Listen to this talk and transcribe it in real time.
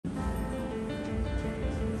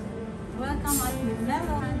Welcome at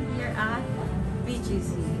Melo'S here at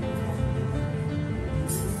Bgc.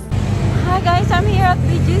 Hi guys, I'm here at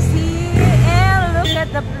Bgc and look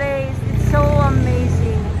at the place. It's so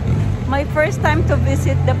amazing. My first time to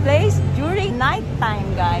visit the place during night time,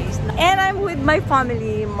 guys. And I'm with my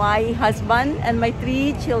family, my husband and my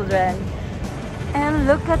 3 children. And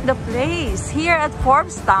look at the place here at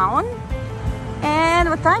Forbes Town.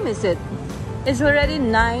 And what time is it? It's already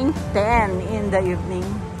 9:10 in the evening.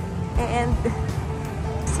 And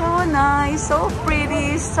so nice, so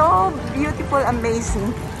pretty, so beautiful, amazing.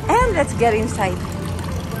 And let's get inside.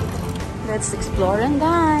 Let's explore and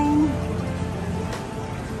dine.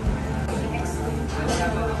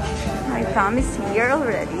 My family's here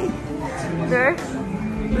already. They're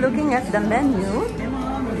looking at the menu.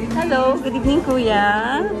 Hello, good evening,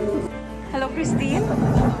 Kuya. Hello, Christine,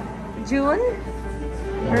 June,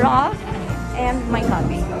 Rolf, and my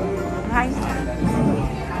hubby. Hi.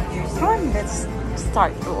 Come on, let's start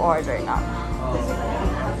to order now.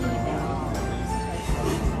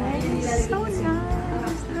 So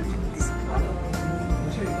nice. Look at this one.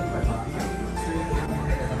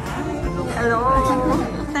 Hello.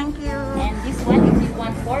 Thank you. And this one, if you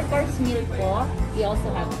want 4-course meal po, we also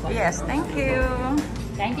have one. Yes, thank you.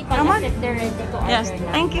 Kindly call us if they're ready to order. Yes, now.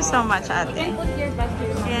 thank you so much, Ate. You can put your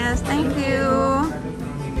basket on. Yes, thank you.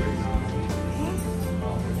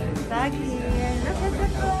 Bag here. Look at the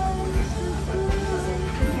clothes.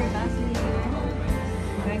 Put your basket here.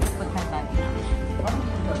 I'm going to put my bag now.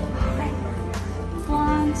 Okay.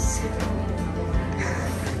 Once.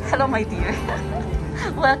 Hello, my dear.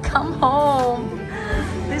 Welcome home.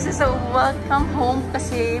 This is a welcome home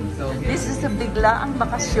kasi this is a biglaang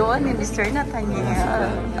bakasyon ni Mr.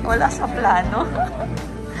 Nathaniel. Wala sa plano.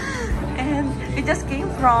 And we just came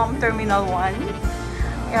from Terminal 1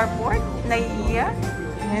 Airport, Naiya.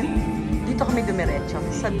 And dito kami dumiretso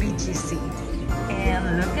sa Bgc.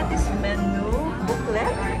 And look at this menu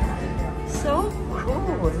booklet. So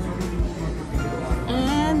cool.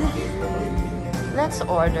 And let's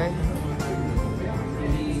order.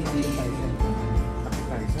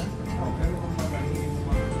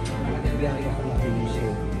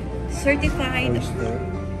 Certified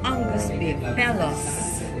Angus beef, Melo'S.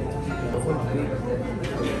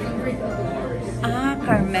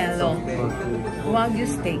 Carmelo Wagyu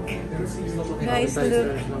steak. Guys,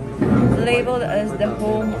 look, labeled as the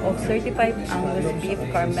home of certified Angus beef,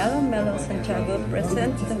 Carmelo Melo'S Santiago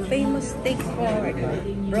presents the famous steak court.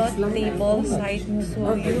 Broad table side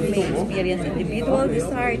so you may experience individual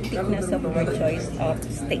desired thickness of your choice of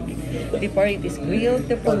steak before it is grilled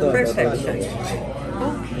to perfection.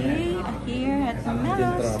 Okay, here at the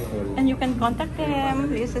Melo'S, and you can contact them.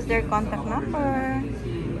 This is their contact number.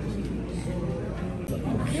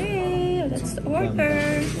 Okay, let's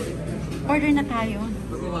order. Order na tayo.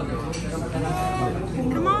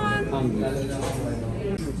 Come on.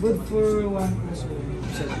 Good for 1 person.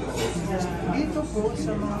 Dito po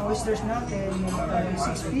sa mga oysters natin, may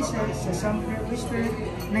 6 pieces. Sa sampler oyster,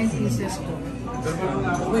 9 pieces po.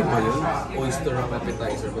 Uy ba yun? Oyster of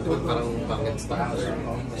appetizer. Ba't diba parang pangit starter?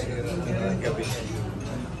 Gabi.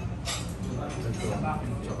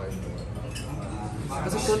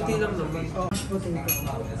 Kasi konti lang naman. Mashed potato.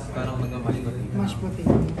 Parang nagmamash pa rin. Mashed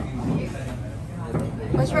potato.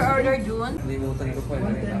 What's your order, June? Limutan ko pa.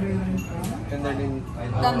 One tenderloin. Tenderloin.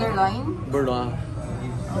 Tenderloin? Burla.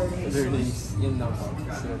 Tenderloin. Yun lang po.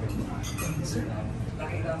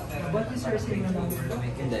 What is your signature?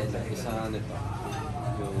 Hindi. Isa ano pa.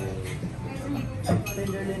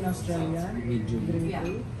 Tenderloin Australian. Medium.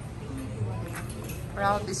 Green.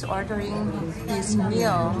 Ralph is ordering his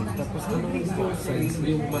meal. Yung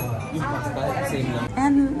pasta, same lang.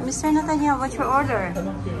 And Mr. Nathaniel, what's your order?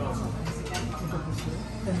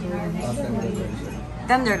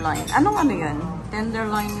 Tenderloin. Anong ano yun?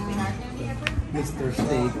 Tenderloin. Mr.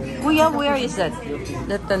 Steak. Kuya, where is that?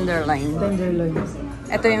 The tenderloin. Tenderloin.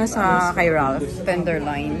 Ito yung sa kay Ralph.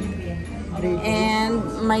 Tenderloin. And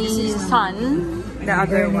my son, the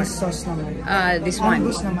other one. Burmese sauce naman. This one.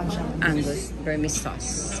 Angus naman siya. Angus. Burmese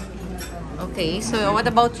sauce. Okay, so what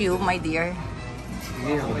about you, my dear?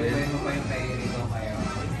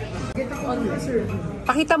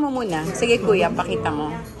 Pakita mo muna. Sige kuya, pakita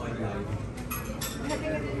mo.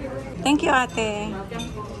 Thank you, ate.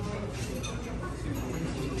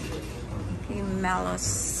 Okay, Melo'S.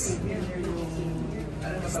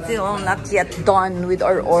 Still not yet done with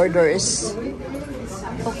our orders.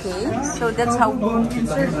 Okay, so that's how...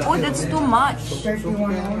 Oh, that's too much.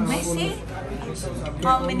 31 ounce. May I see?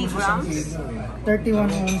 How many grams? 31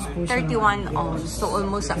 ounce po siya. 31 ounce. So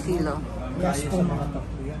almost a kilo. Yes po.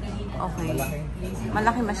 Okay.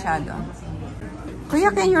 Malaki masyado. Kuya,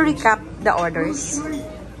 can you recap the orders?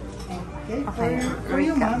 Okay. For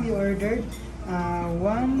you, ma'am, you ordered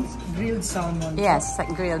one grilled salmon. Yes,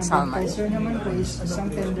 grilled salmon. Kay sir naman po is isang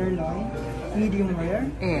tenderloin, medium rare.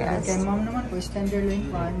 Yes. At kay ma'am naman po is tenderloin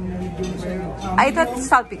pan, medium rare. I thought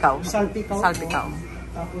salpikaw. Salpikaw. Salpikaw.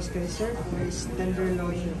 Tapos kay sir po is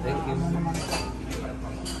tenderloin. Ano naman po?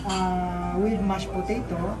 With mashed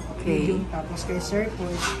potato. Okay. Medium. Tapos kay sir po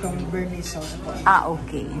is itong Bernaise sauce po.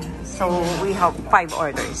 Okay. So we have 5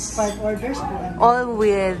 orders. 5 orders po. And All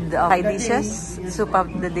with side dishes, soup of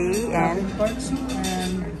the day, and corn soup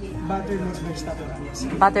and buttered mixed vegetable. Yes.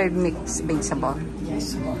 buttered mixed vegetable.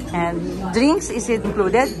 Yes po. And drinks, is it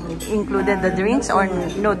included? Included the drinks or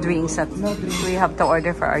no drinks? No drinks. We have to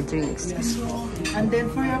order for our drinks. Yes. And then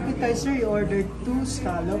for your appetizer, you ordered 2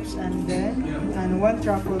 scallops and 1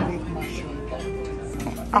 truffle baked mushroom.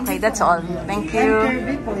 Okay, that's all. Thank And you.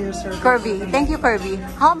 Kirby po your serving. Kirby. Thank you, Kirby.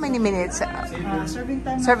 How many minutes? Serving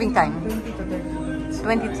time. Serving time. 20 to 30 minutes.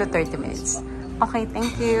 20 to 30 minutes. Okay,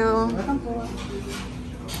 thank you. Welcome po.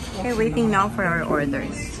 Okay, waiting now for our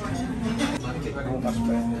orders.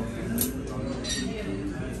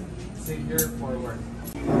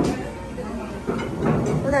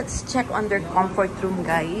 Let's check on their comfort room,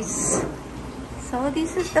 guys. So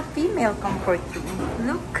this is the female comfort room.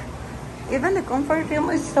 Look, even the comfort room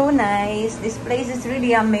is so nice. This place is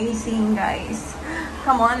really amazing, guys.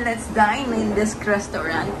 Come on, let's dine in this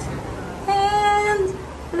restaurant. And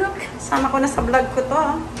look, sama ko na sa vlog ko to.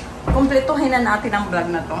 Kumpletuhin na natin ang vlog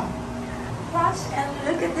na to. Gosh, and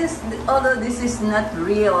look at this. Although this is not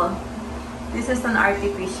real, this is an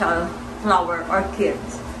artificial flower orchid.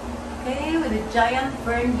 Okay, with a giant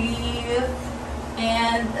fern leaf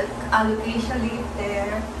and alocasia leaf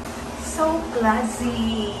there. So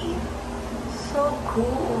classy. So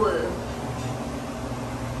cool.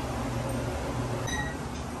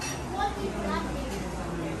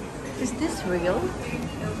 Is this real?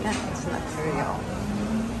 Yeah, it's not real.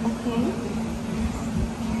 Okay.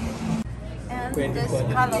 And this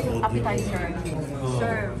scallop appetizer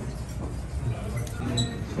served.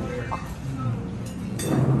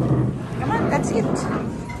 Come on, that's it.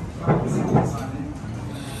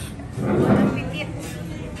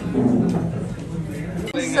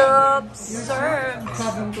 Soup served.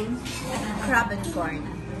 Crab and corn.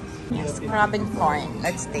 Yes, crab and corn.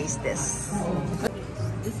 Let's taste this.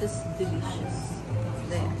 This is delicious.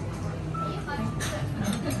 There.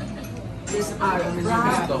 This are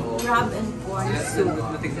crab and corn soup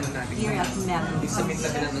here at Melo'S.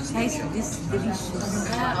 Guys, this is delicious.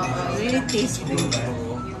 Really tasty.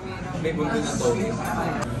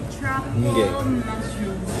 Truffle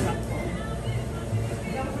mushroom truffle.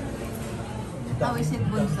 How is it,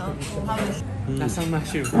 Bunso? How is it? Lasang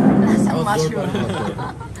mushroom. Lasang mushroom.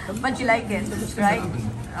 But you like it, right?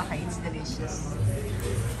 Okay, it's delicious.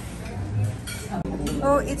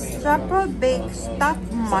 Oh, it's truffle baked stuffed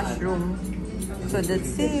mushroom. So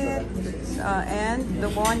that's it. And the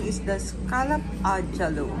one is the scallop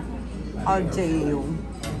ajalo. Okay,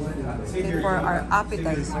 for our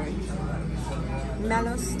appetizer.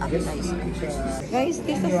 Melo'S appetizer. Guys,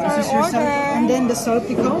 this is our order. And then the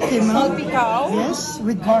salpikaw. Okay, ma'am. Salpikaw. Yes,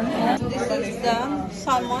 with corn. This is the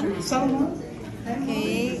salmon. Salmon.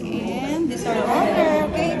 Okay, and this is our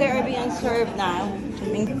order. Okay, they are being served now.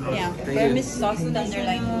 Yeah, Burmese sauce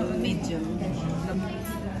tenderloin medium.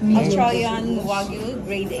 Australian Wagyu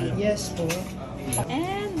grade A. Yes po.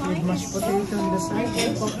 And With mine mashed is potato in the side.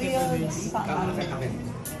 grilled salmon.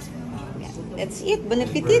 Yeah, that's it. Bon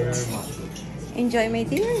appetit. Enjoy, my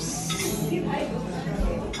dears.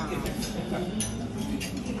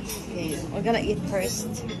 Okay, we're gonna eat first.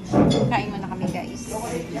 Kain muna kami, guys.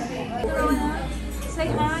 Say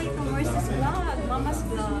hi to Mercy's vlog, Mama's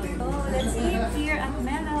vlog. So let's eat here at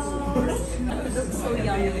Melo'S. It looks so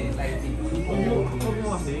yummy.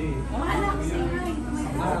 Anak, say hi to my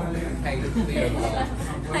vlog.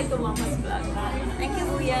 Hi to Mama's vlog. Thank you,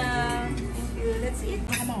 Kuya. Thank you. Let's eat.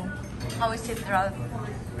 How is it, Ralph?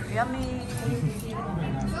 Yummy.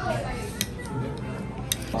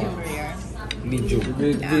 Medium rare. Medium.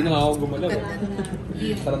 Hindi na ako gumalaw.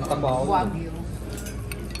 Parang taba ako. Wagyu.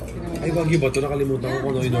 Ay, Wagyu ba ito? Nakalimutan ko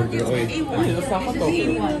kung ano in-order ko eh. Ay, nasa ako to.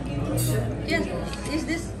 Yes. Is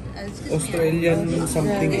this Australian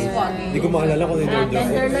something. Hindi ko maalala kung ano in-order ko.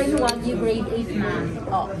 Tenderloin Wagyu grade 8 na.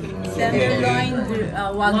 Oh, tenderloin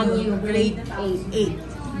Wagyu grade 8.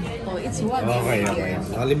 Oh, it's Wagyu. Okay.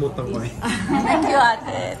 Nakalimutan ko eh. Thank you,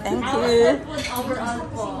 Ate. Thank you. Overall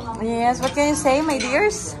po. Yes, what can you say, my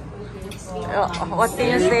dears? What can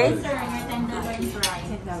you say? Tenderloin fries.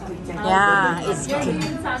 Yeah, it's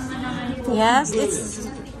yes, it's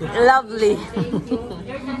lovely.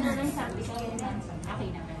 Your tenderloin salpikaw.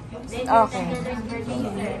 Okay.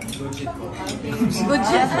 Good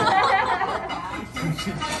job.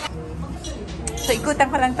 So, ikutan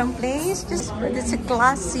ko lang tong place. Just, it's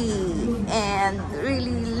classy and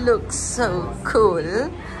really looks so cool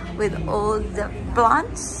with all the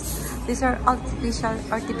plants. These are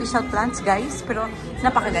artificial plants, guys. Pero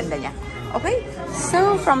napakaganda niya. Okay?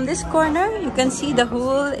 So, from this corner, you can see the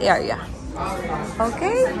whole area.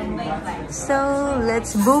 Okay? So,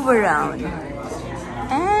 let's move around.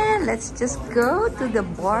 And let's just go to the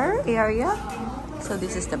bar area. So,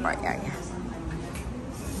 this is the bar area.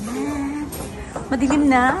 And madilim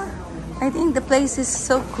na. I think the place is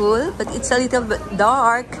so cool, but it's a little bit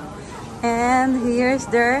dark. And here's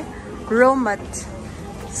their room mat.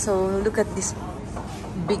 So, look at this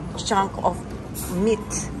big chunk of meat.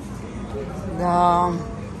 The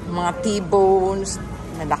mga T-bones.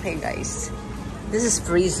 Malaki, guys. This is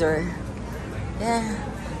freezer. Yeah.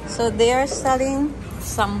 So, they are selling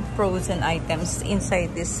some frozen items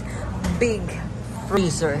inside this big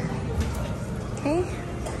freezer. Okay.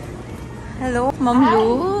 Hello, Ma'am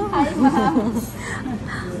Lu. Hi, ma'am.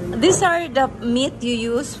 These are the meat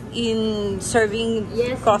you use in serving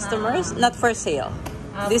customers, not for sale.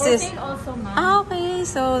 This for is steak also, ma'am. okay.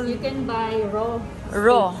 So You can buy raw.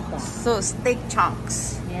 raw, steak. so steak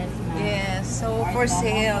chunks. Yes, ma'am. Yes, so for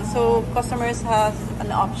sale. So customers have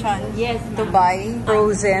an option Yes, to ma'am. buy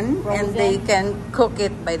frozen and Frozen. they can cook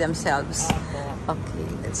it by themselves. Okay,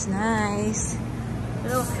 that's nice.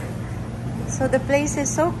 Look. So the place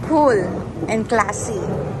is so cool and classy.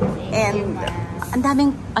 And ang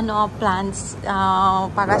daming plants,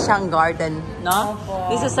 para siyang garden, no?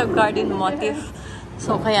 Opo. This is a garden motif.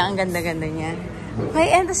 So kaya ang ganda-ganda niya.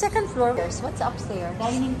 Okay, and the second floor, what's upstairs?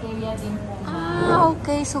 Dining area din po.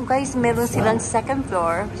 Okay. So guys, meron silang second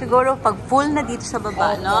floor. Siguro pag full na dito sa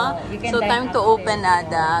baba, Opo. no? You can So dine time to upstairs. open na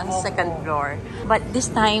the second floor. But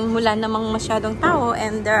this time, wala namang masyadong tao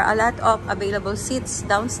and there are a lot of available seats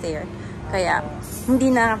downstairs. Kaya, hindi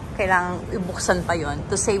na kailangang ibuksan pa yon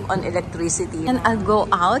to save on electricity. And I'll go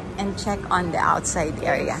out and check on the outside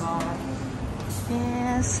area.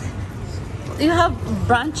 Yes. You have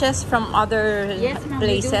branches from other Yes, ma'am.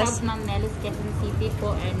 We do places? have, ma'am, Melo'S Quezon City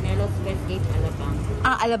po and Melo'S Westgate, Alabang.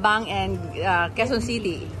 Alabang and Quezon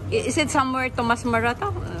City. Is it somewhere Tomas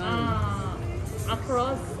Morato?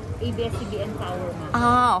 Across ABS-CBN Tower,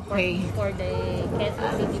 ma'am. Okay. For the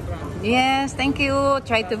Quezon City branch. Yes, thank you.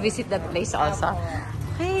 Try to visit that place also.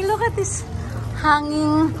 Okay, look at this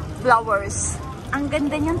hanging flowers. Ang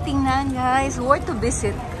ganda niyang tingnan, guys. Worth to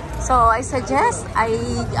visit. So, I suggest, I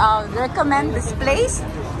recommend this place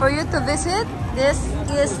for you to visit. This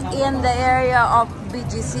is in the area of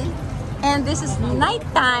BGC. And this is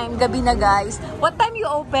nighttime, gabi na, guys. What time you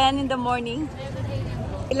open in the morning?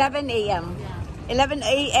 11 a.m. 11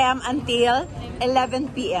 a.m. until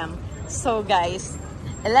 11 p.m. So, guys,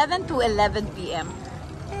 11 to 11 p.m.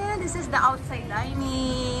 And this is the outside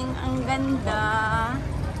dining. Ang ganda.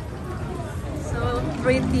 So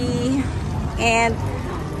pretty. And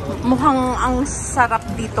mukhang ang sarap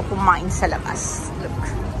dito kumain sa labas. Look.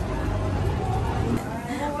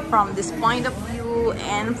 From this point of view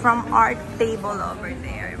and from our table over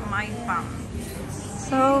there, my fam.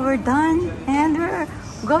 So we're done and we're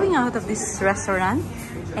going out of this restaurant.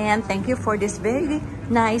 And thank you for this very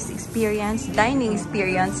nice experience, dining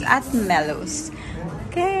experience at Melo'S.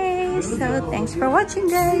 Okay, so thanks for watching,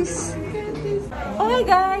 guys. Okay,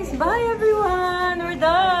 guys, bye everyone. We're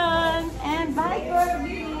done. And bye,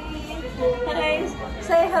 Kirby. Hey,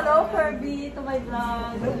 say hello, Kirby, to my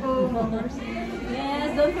vlog.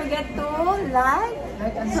 Yes, don't forget to like,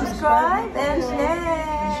 subscribe, and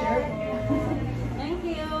share. Thank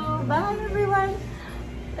you. Bye, everyone.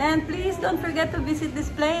 And please don't forget to visit this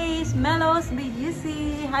place, Melo'S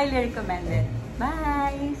Bgc. Highly recommended.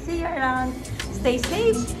 Bye. See you around. Stay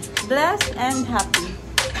safe, blessed, and happy.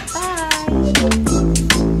 Bye.